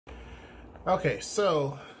Okay,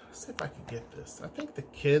 so let's see if I can get this. I think the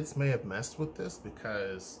kids may have messed with this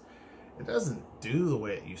because it doesn't do the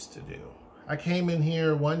way it used to do. I came in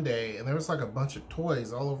here one day and there was like a bunch of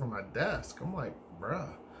toys all over my desk. I'm like, bruh.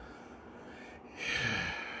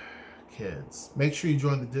 Kids. Make sure you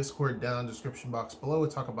join the Discord down in the description box below. We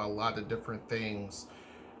talk about a lot of different things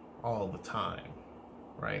all the time,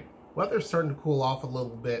 right? Weather's starting to cool off a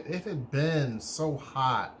little bit. It had been so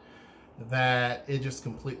hot that it just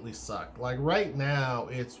completely sucked. Like right now,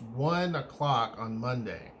 it's 1 o'clock on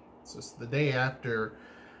Monday. So it's the day after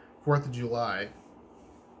 4th of July.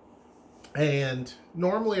 And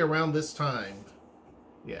normally around this time,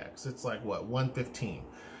 yeah, because it's like, what, 1:15.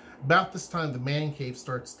 About this time, the man cave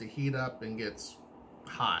starts to heat up and gets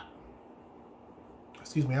hot.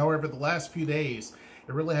 Excuse me. However, the last few days,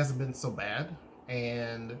 it really hasn't been so bad.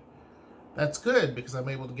 And that's good because I'm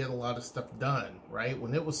able to get a lot of stuff done, right?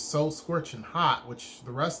 When it was so scorching hot, which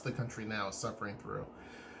the rest of the country now is suffering through.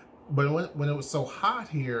 But when it was so hot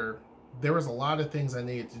here, there was a lot of things I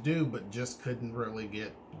needed to do, but just couldn't really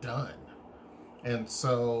get done. And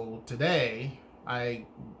so today, I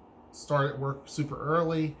started work super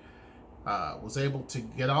early, was able to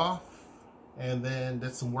get off, and then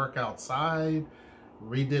did some work outside,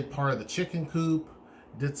 redid part of the chicken coop,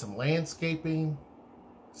 did some landscaping.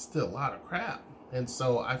 Still a lot of crap, and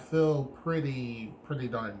so I feel pretty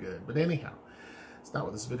darn good. But anyhow, it's not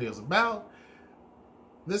what this video is about.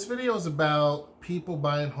 This video is about people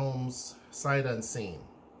buying homes sight unseen.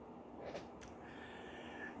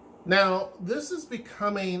 Now, this is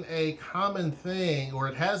becoming a common thing, or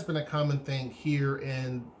it has been a common thing here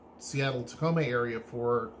in Seattle, Tacoma area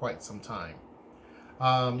for quite some time.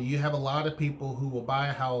 You have a lot of people who will buy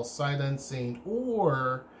a house sight unseen,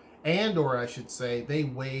 or I should say, they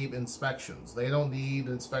waive inspections. They don't need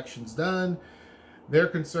inspections done. Their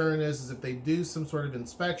concern is if they do some sort of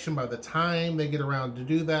inspection, by the time they get around to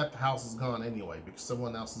do that, the house is gone anyway because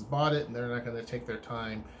someone else has bought it and they're not going to take their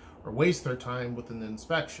time or waste their time with an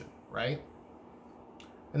inspection, right?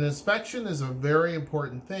 An inspection is a very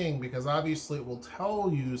important thing because obviously it will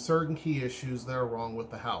tell you certain key issues that are wrong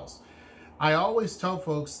with the house. I always tell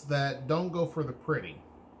folks that don't go for the pretty,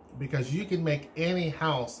 because you can make any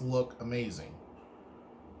house look amazing,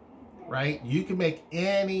 right? You can make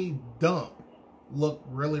any dump look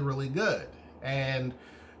really good. And,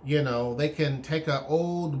 you know, they can take an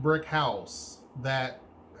old brick house that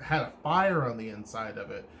had a fire on the inside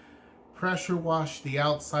of it, pressure wash the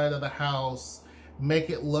outside of the house, make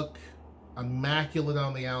it look immaculate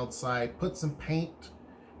on the outside, put some paint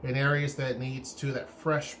in areas that it needs to, that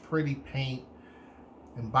fresh, pretty paint.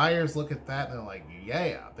 And buyers look at that and they're like,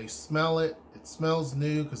 yeah, they smell it. It smells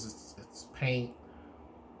new because it's paint.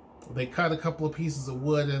 They cut a couple of pieces of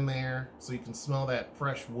wood in there so you can smell that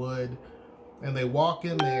fresh wood. And they walk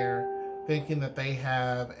in there thinking that they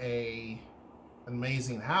have an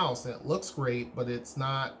amazing house and it looks great, but it's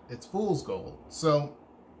not, it's fool's gold. So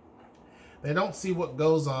they don't see what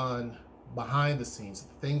goes on behind the scenes,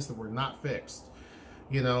 the things that were not fixed.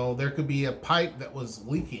 You know, there could be a pipe that was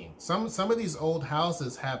leaking. Some of these old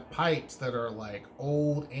houses have pipes that are like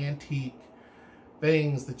old antique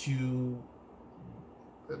things that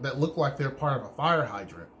look like they're part of a fire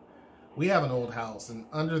hydrant. We have an old house, and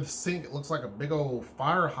under the sink it looks like a big old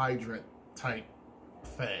fire hydrant type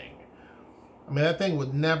thing. I mean, that thing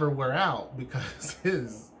would never wear out because it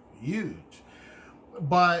is huge.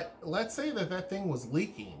 But let's say that thing was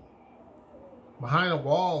leaking behind a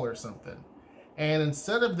wall or something. And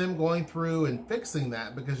instead of them going through and fixing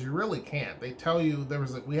that, because you really can't, they tell you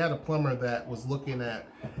we had a plumber that was looking at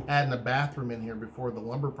adding a bathroom in here before the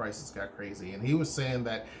lumber prices got crazy. And he was saying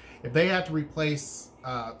that if they had to replace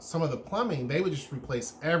some of the plumbing, they would just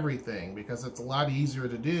replace everything because it's a lot easier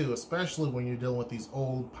to do, especially when you're dealing with these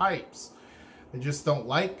old pipes. They just don't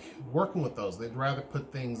like working with those. They'd rather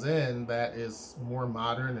put things in that is more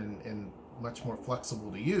modern and much more flexible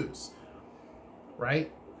to use,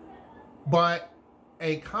 right? But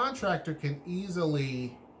a contractor can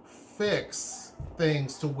easily fix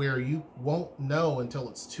things to where you won't know until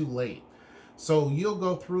it's too late. So you'll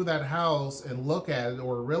go through that house and look at it,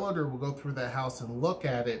 or a realtor will go through that house and look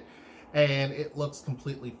at it, and it looks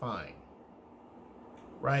completely fine,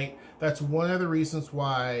 right? That's one of the reasons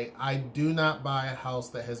why I do not buy a house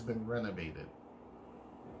that has been renovated.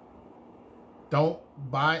 Don't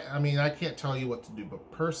buy, I mean, I can't tell you what to do, but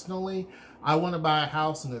personally, I want to buy a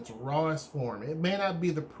house in its rawest form. It may not be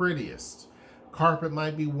the prettiest. Carpet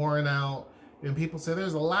might be worn out. And people say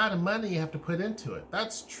there's a lot of money you have to put into it.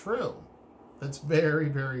 That's true. That's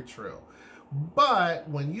very true. But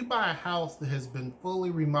when you buy a house that has been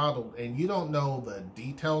fully remodeled and you don't know the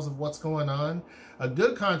details of what's going on, a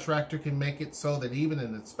good contractor can make it so that even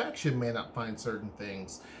an inspection may not find certain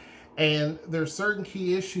things. And there's certain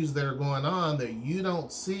key issues that are going on that you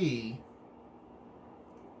don't see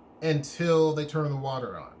until they turn the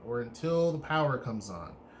water on, or until the power comes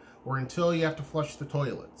on, or until you have to flush the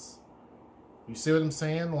toilets. You see what I'm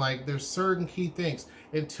saying? Like, there's certain key things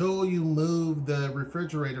until you move the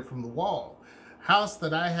refrigerator from the wall. House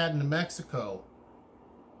that I had in New Mexico,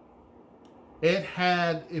 it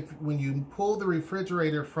had, when you pull the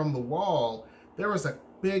refrigerator from the wall, there was a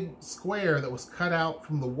big square that was cut out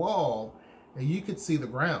from the wall and you could see the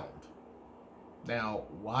ground. Now,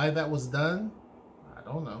 why that was done, I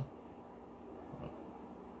don't know.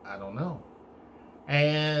 I don't know.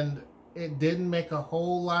 And it didn't make a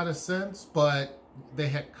whole lot of sense, but they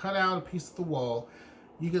had cut out a piece of the wall.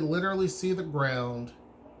 You could literally see the ground.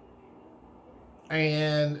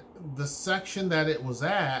 And the section that it was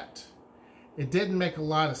at, it didn't make a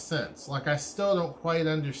lot of sense. Like, I still don't quite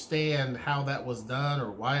understand how that was done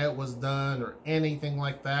or why it was done or anything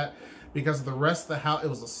like that. Because the rest of the house, it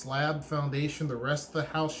was a slab foundation. The rest of the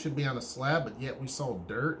house should be on a slab, but yet we saw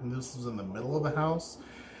dirt, and this was in the middle of the house.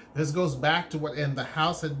 This goes back to what, and the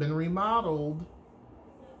house had been remodeled.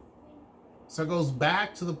 So it goes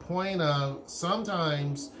back to the point of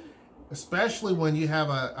sometimes, especially when you have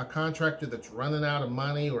a contractor that's running out of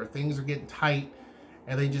money or things are getting tight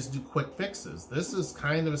and they just do quick fixes. This is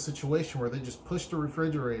kind of a situation where they just push the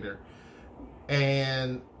refrigerator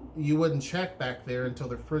and you wouldn't check back there until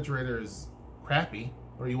the refrigerator is crappy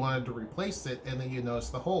or you wanted to replace it, and then you notice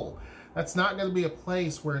the hole. That's not going to be a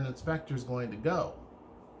place where an inspector is going to go.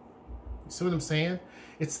 You see what I'm saying?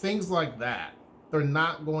 It's things like that. They're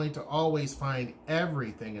not going to always find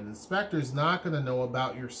everything. An inspector's not going to know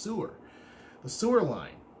about your sewer. The sewer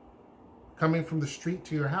line coming from the street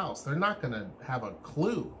to your house. They're not going to have a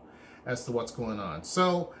clue as to what's going on.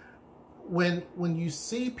 So when you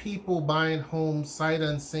see people buying homes sight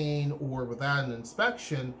unseen or without an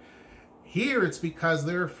inspection, here it's because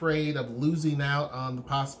they're afraid of losing out on the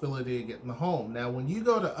possibility of getting the home. Now, when you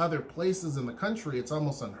go to other places in the country, it's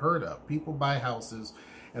almost unheard of. People buy houses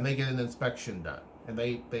and they get an inspection done. And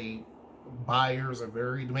buyers are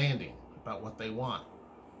very demanding about what they want,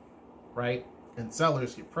 right? And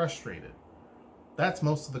sellers get frustrated. That's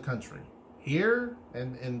most of the country. Here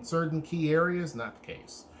and in certain key areas, not the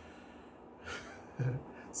case.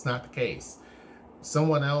 It's not the case.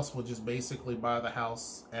 Someone else will just basically buy the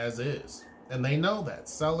house as is. And they know that.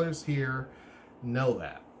 Sellers here know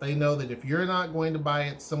that. They know that if you're not going to buy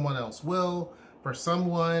it, someone else will. For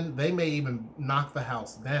someone, they may even knock the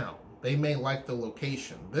house down. They may like the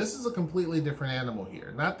location. This is a completely different animal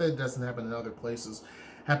here. Not that it doesn't happen in other places.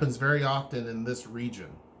 It happens very often in this region.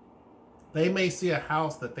 They may see a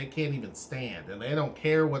house that they can't even stand, and they don't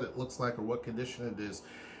care what it looks like or what condition it is.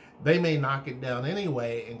 They may knock it down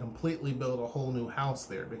anyway and completely build a whole new house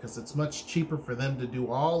there, because it's much cheaper for them to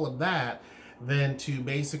do all of that than to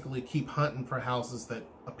basically keep hunting for houses that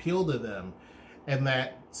appeal to them and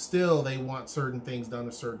that still they want certain things done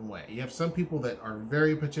a certain way. You have some people that are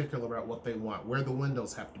very particular about what they want, where the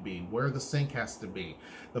windows have to be, where the sink has to be,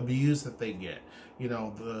 the views that they get, you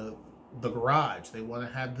know, the garage. They want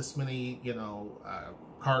to have this many,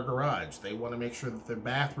 car garage. They want to make sure that their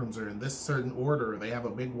bathrooms are in this certain order. They have a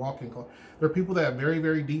big walk-in closet. There are people that are very,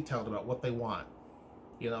 very detailed about what they want.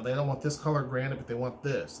 You know, they don't want this color granite, but they want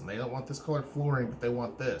this. And they don't want this color flooring, but they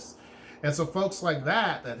want this. And so folks like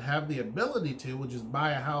that have the ability to would just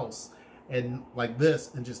buy a house and like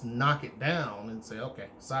this and just knock it down and say, okay,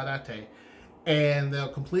 sadate. And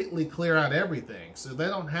they'll completely clear out everything. So they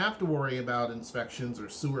don't have to worry about inspections or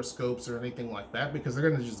sewer scopes or anything like that, because they're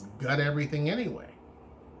going to just gut everything anyway.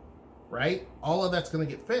 Right? All of that's going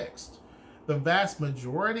to get fixed. The vast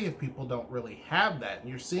majority of people don't really have that. And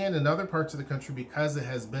you're seeing in other parts of the country, because it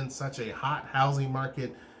has been such a hot housing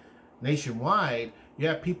market nationwide, you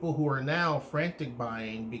have people who are now frantic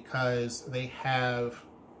buying because they have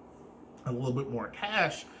a little bit more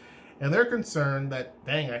cash. And they're concerned that,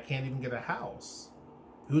 dang, I can't even get a house.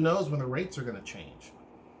 Who knows when the rates are going to change?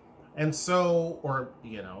 And so, or,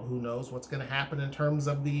 who knows what's going to happen in terms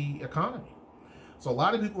of the economy. So a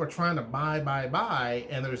lot of people are trying to buy,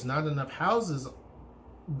 and there's not enough houses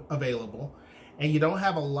available. And you don't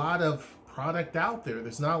have a lot of product out there.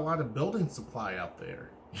 There's not a lot of building supply out there.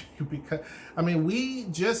 Because, we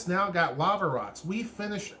just now got lava rocks. We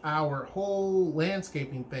finished our whole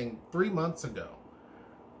landscaping thing 3 months ago.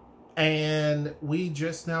 And we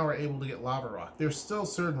just now are able to get lava rock. There's still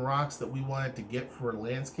certain rocks that we wanted to get for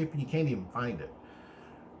landscaping. You can't even find it.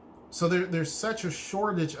 So there's such a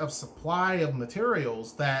shortage of supply of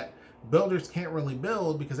materials that builders can't really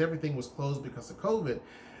build because everything was closed because of COVID.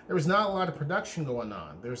 There was not a lot of production going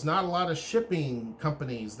on. There's not a lot of shipping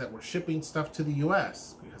companies that were shipping stuff to the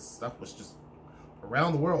US because stuff was just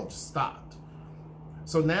around the world just stopped.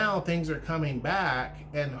 So now things are coming back,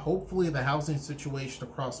 and hopefully the housing situation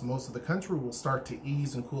across most of the country will start to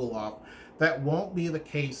ease and cool off. That won't be the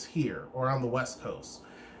case here or on the West Coast.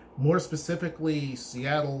 More specifically,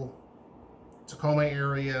 Seattle, Tacoma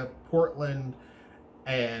area, Portland,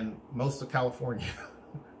 and most of California,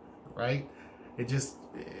 right?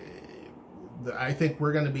 I think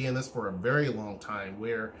we're going to be in this for a very long time,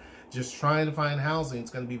 where just trying to find housing is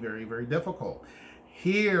going to be very, very difficult.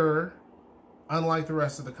 Here, unlike the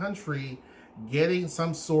rest of the country, getting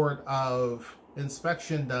some sort of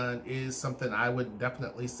inspection done is something I would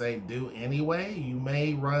definitely say do anyway. You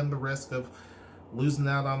may run the risk of losing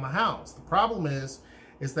out on the house. The problem is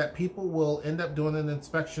that people will end up doing an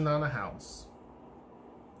inspection on a house.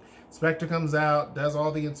 Inspector comes out, does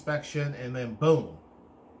all the inspection, and then boom,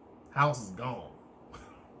 house is gone.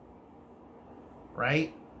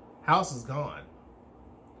 Right? House is gone.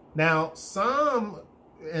 Now, some,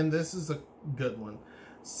 and this is a good one,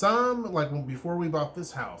 some, like before we bought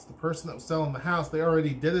this house, the person that was selling the house, they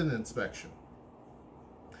already did an inspection.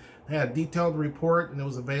 They had a detailed report, and it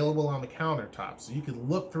was available on the countertop, so you could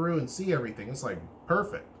look through and see everything. It's like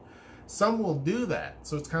perfect. Some will do that,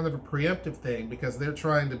 so it's kind of a preemptive thing, because they're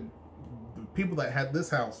trying to, the people that had this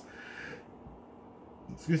house,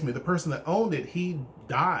 excuse me, the person that owned it, he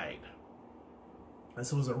died.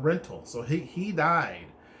 This was a rental, so he died.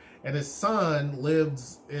 And his son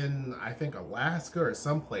lives in, I think, Alaska or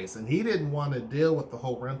someplace, and he didn't want to deal with the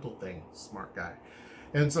whole rental thing. Smart guy.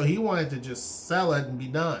 And so he wanted to just sell it and be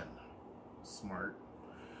done. Smart.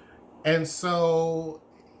 And so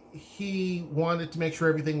he wanted to make sure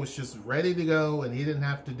everything was just ready to go, and he didn't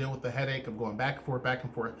have to deal with the headache of going back and forth, back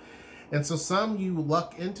and forth. And so some you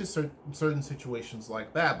luck into certain situations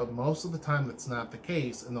like that, but most of the time that's not the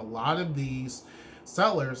case. And a lot of these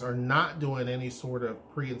sellers are not doing any sort of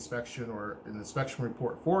pre-inspection or an inspection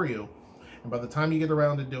report for you. And by the time you get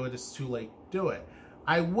around to do it, it's too late to do it.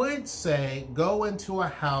 I would say go into a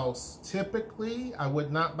house. Typically, I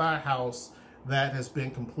would not buy a house that has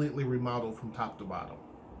been completely remodeled from top to bottom.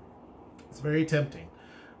 It's very tempting,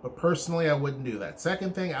 but personally, I wouldn't do that.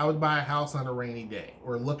 Second thing, I would buy a house on a rainy day,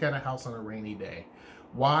 or look at a house on a rainy day.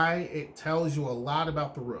 Why? It tells you a lot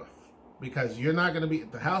about the roof. Because you're not going to be,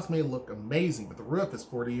 the house may look amazing, but the roof is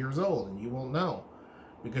 40 years old and you won't know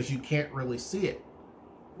because you can't really see it.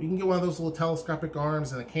 You can get one of those little telescopic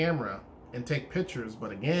arms and a camera and take pictures,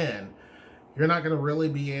 but again, you're not going to really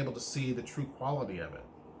be able to see the true quality of it,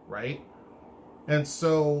 right? And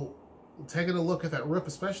so taking a look at that roof,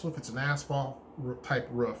 especially if it's an asphalt type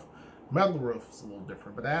roof, metal roof is a little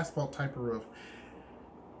different, but asphalt type of roof,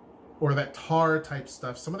 or that tar type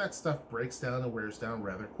stuff, some of that stuff breaks down and wears down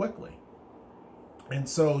rather quickly. And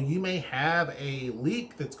so you may have a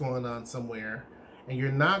leak that's going on somewhere, and you're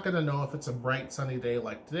not going to know if it's a bright sunny day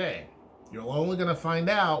like today. You're only going to find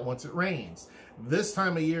out once it rains. This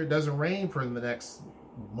time of year, it doesn't rain for the next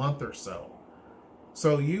month or so.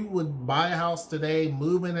 So you would buy a house today,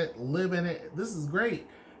 move in it, live in it. This is great.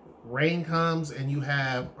 Rain comes and you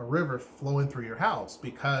have a river flowing through your house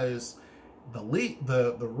because the leak,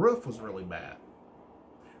 the roof was really bad.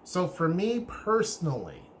 So for me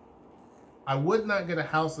personally, I would not get a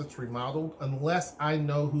house that's remodeled unless I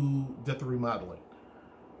know who did the remodeling.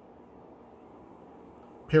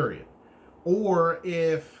 Period. Or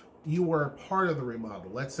if you were a part of the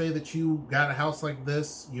remodel. Let's say that you got a house like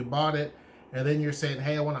this, you bought it, and then you're saying,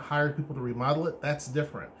 hey, I want to hire people to remodel it. That's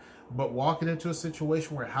different. But walking into a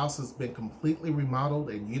situation where a house has been completely remodeled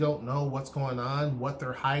and you don't know what's going on, what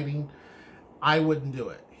they're hiding, I wouldn't do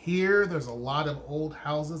it. Here, there's a lot of old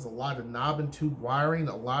houses, a lot of knob and tube wiring,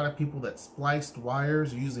 a lot of people that spliced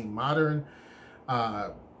wires using modern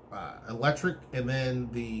electric, and then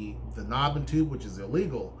the knob and tube, which is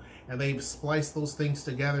illegal, and they've spliced those things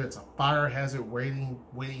together. It's a fire hazard waiting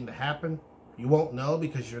to happen. You won't know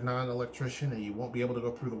because you're not an electrician, and you won't be able to go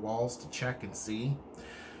through the walls to check and see.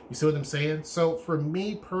 You see what I'm saying? So for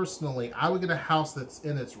me personally, I would get a house that's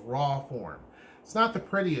in its raw form. It's not the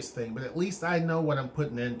prettiest thing, but at least I know what I'm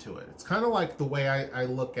putting into it. It's kind of like the way I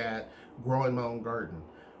look at growing my own garden.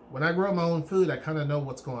 When I grow my own food, I kind of know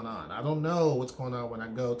what's going on. I don't know what's going on when I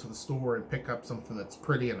go to the store and pick up something that's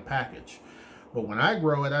pretty in a package. But when I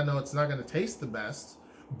grow it, I know it's not going to taste the best,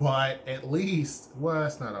 but at least, well,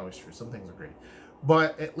 that's not always true. Some things are great.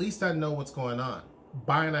 But at least I know what's going on.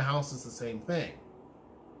 Buying a house is the same thing.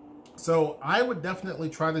 So I would definitely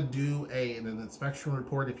try to do an inspection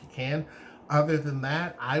report if you can. Other than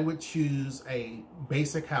that, I would choose a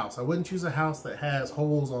basic house. I wouldn't choose a house that has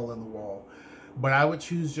holes all in the wall, but I would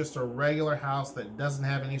choose just a regular house that doesn't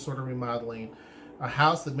have any sort of remodeling, a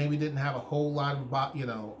house that maybe didn't have a whole lot of, you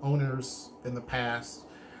know, owners in the past,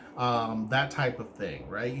 that type of thing,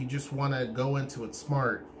 right? You just want to go into it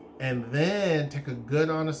smart and then take a good,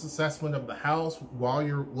 honest assessment of the house while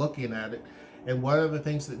you're looking at it. And what are the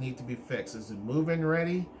things that need to be fixed? Is it move-in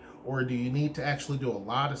ready, or do you need to actually do a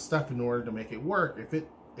lot of stuff in order to make it work?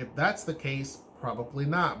 If that's the case, probably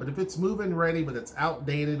not. But if it's move-in ready, but it's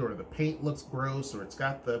outdated, or the paint looks gross, or it's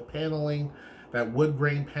got the paneling, that wood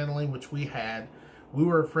grain paneling, which we had, we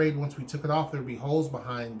were afraid once we took it off there'd be holes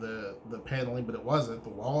behind the paneling, but it wasn't.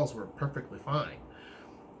 The walls were perfectly fine.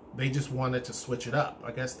 They just wanted to switch it up.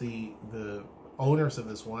 I guess the owners of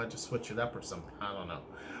this wanted to switch it up or something. I don't know.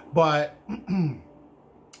 But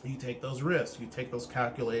you take those risks, you take those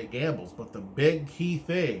calculated gambles. But the big key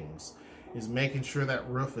things is making sure that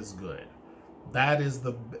roof is good. That is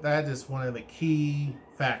one of the key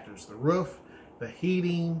factors. The roof, the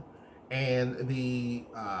heating, and the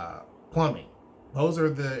plumbing. Those are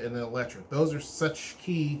and the electric. Those are such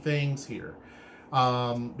key things here.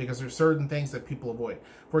 Because there's certain things that people avoid.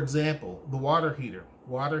 For example, the water heater.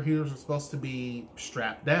 Water heaters are supposed to be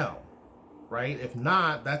strapped down, right? If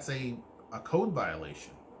not, that's a code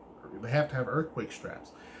violation. They have to have earthquake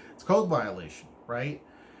straps. It's a code violation, right?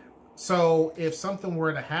 So if something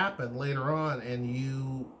were to happen later on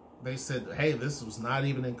and they said, hey, this was not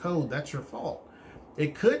even in code, that's your fault.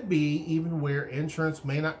 It could be even where insurance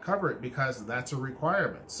may not cover it because that's a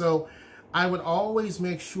requirement. So I would always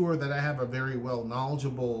make sure that I have a very well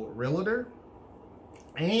knowledgeable realtor,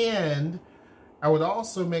 and I would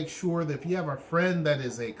also make sure that if you have a friend that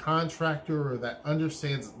is a contractor or that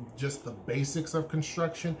understands just the basics of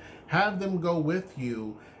construction, have them go with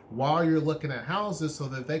you while you're looking at houses so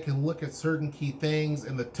that they can look at certain key things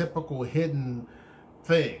and the typical hidden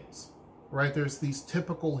things, right? There's these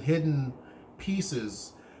typical hidden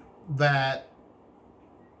pieces that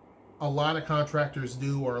a lot of contractors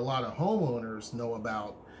do, or a lot of homeowners know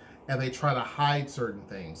about, and they try to hide certain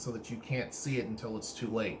things so that you can't see it until it's too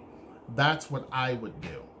late. That's what I would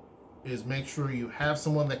do, is make sure you have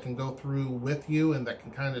someone that can go through with you and that can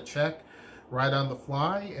kind of check right on the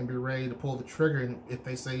fly and be ready to pull the trigger. And if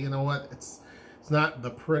they say, you know what, it's not the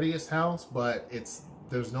prettiest house, but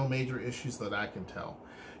there's no major issues that I can tell.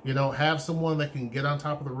 You know, have someone that can get on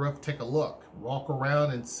top of the roof, take a look, walk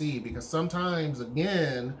around and see, because sometimes,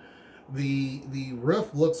 again, the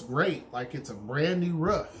roof looks great, like it's a brand new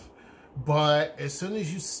roof, but as soon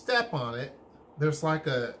as you step on it, there's like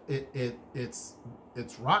it's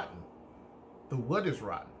rotten. The wood is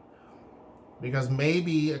rotten because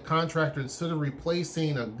maybe a contractor, instead of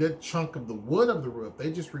replacing a good chunk of the wood of the roof,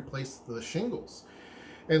 they just replaced the shingles.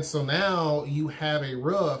 And so now you have a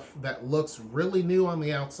roof that looks really new on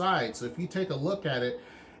the outside. So if you take a look at it,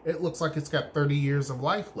 it looks like it's got 30 years of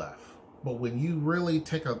life left. But when you really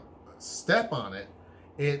take a step on it,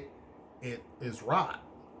 it is rot.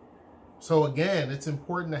 So again, it's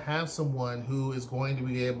important to have someone who is going to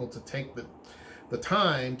be able to take the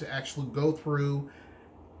time to actually go through,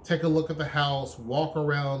 take a look at the house, walk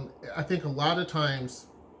around. I think a lot of times,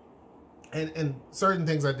 and certain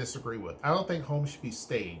things I disagree with. I don't think homes should be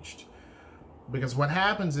staged, because what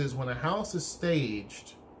happens is when a house is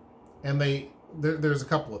staged, and there's a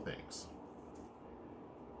couple of things.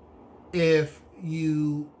 If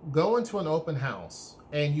you go into an open house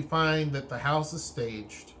and you find that the house is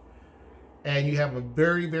staged and you have a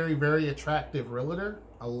very, very, very attractive realtor,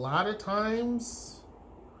 a lot of times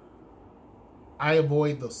I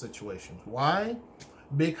avoid those situations. Why?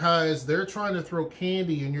 Because they're trying to throw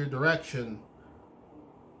candy in your direction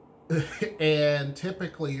and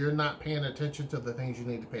typically you're not paying attention to the things you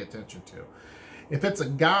need to pay attention to. If it's a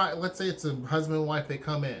guy, let's say it's a husband and wife, they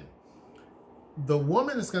come in, the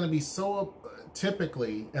woman is going to be so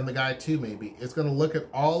typically, and the guy too maybe, is going to look at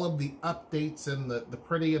all of the updates and the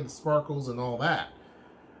pretty and the sparkles and all that.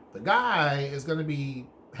 The guy is going to be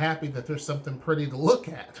happy that there's something pretty to look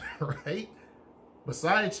at, right?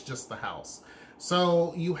 Besides just the house.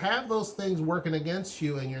 So you have those things working against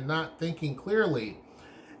you and you're not thinking clearly.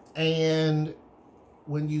 And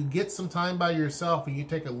when you get some time by yourself and you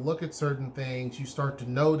take a look at certain things, you start to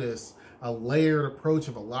notice a layered approach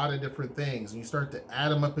of a lot of different things. And you start to add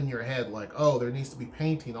them up in your head like, oh, there needs to be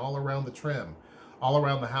painting all around the trim, all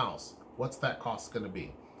around the house. What's that cost going to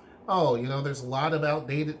be? Oh, you know, there's a lot of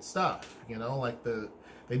outdated stuff, you know, like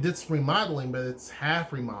they did some remodeling, but it's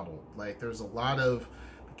half remodeled. Like there's a lot of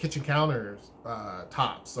kitchen counters,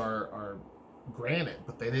 tops are granite,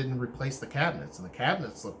 but they didn't replace the cabinets, and the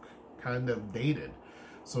cabinets look kind of dated.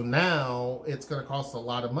 So now it's going to cost a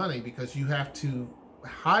lot of money because you have to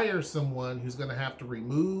hire someone who's going to have to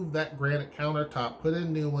remove that granite countertop, put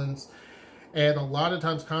in new ones. And a lot of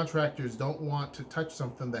times contractors don't want to touch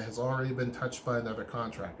something that has already been touched by another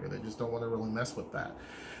contractor. They just don't want to really mess with that.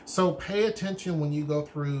 So pay attention when you go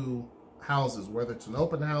through houses, whether it's an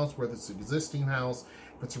open house, whether it's an existing house,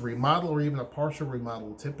 if it's a remodel or even a partial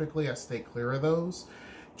remodel. Typically, I stay clear of those.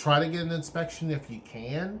 Try to get an inspection if you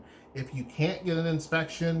can. If you can't get an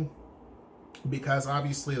inspection, because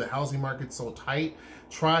obviously the housing market's so tight,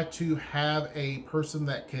 try to have a person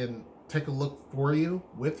that can take a look for you,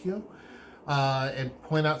 with you, and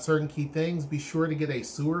point out certain key things. Be sure to get a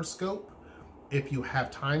sewer scope if you have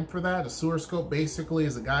time for that. A sewer scope basically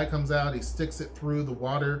is a guy comes out, he sticks it through the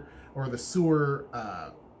water or the sewer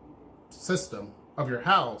system of your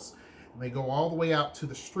house, and they go all the way out to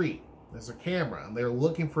the street. There's a camera, and they're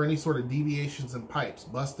looking for any sort of deviations in pipes,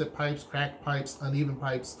 busted pipes, cracked pipes, uneven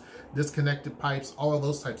pipes, disconnected pipes, all of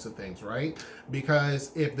those types of things, right?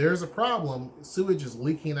 Because if there's a problem, sewage is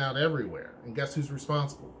leaking out everywhere. And guess who's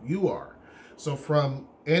responsible? You are. So from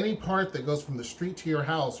any part that goes from the street to your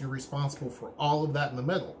house, you're responsible for all of that in the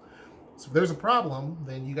middle. So if there's a problem,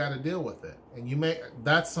 then you got to deal with it. And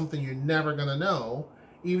that's something you're never going to know.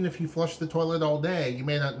 Even if you flush the toilet all day, you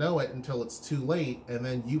may not know it until it's too late, and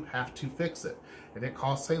then you have to fix it. And it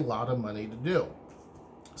costs a lot of money to do.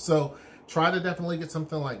 So try to definitely get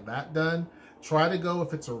something like that done. Try to go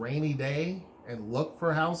if it's a rainy day and look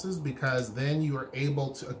for houses, because then you are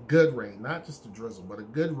able to, a good rain, not just a drizzle, but a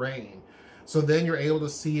good rain. So then you're able to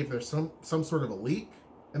see if there's some sort of a leak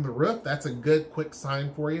in the roof. That's a good quick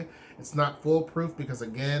sign for you. It's not foolproof because,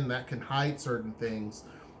 again, that can hide certain things.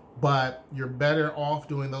 But you're better off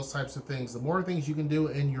doing those types of things. The more things you can do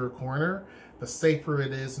in your corner, the safer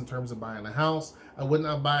it is in terms of buying a house. I would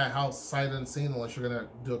not buy a house sight unseen unless you're going to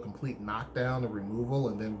do a complete knockdown, a removal,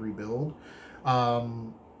 and then rebuild.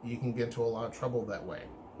 You can get into a lot of trouble that way.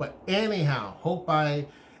 But anyhow, hope I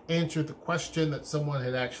answered the question that someone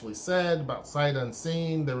had actually said about sight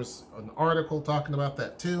unseen. There was an article talking about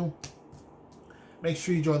that too. Make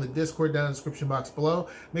sure you join the Discord down in the description box below.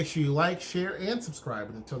 Make sure you like, share, and subscribe.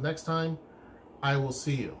 And until next time, I will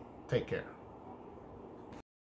see you. Take care.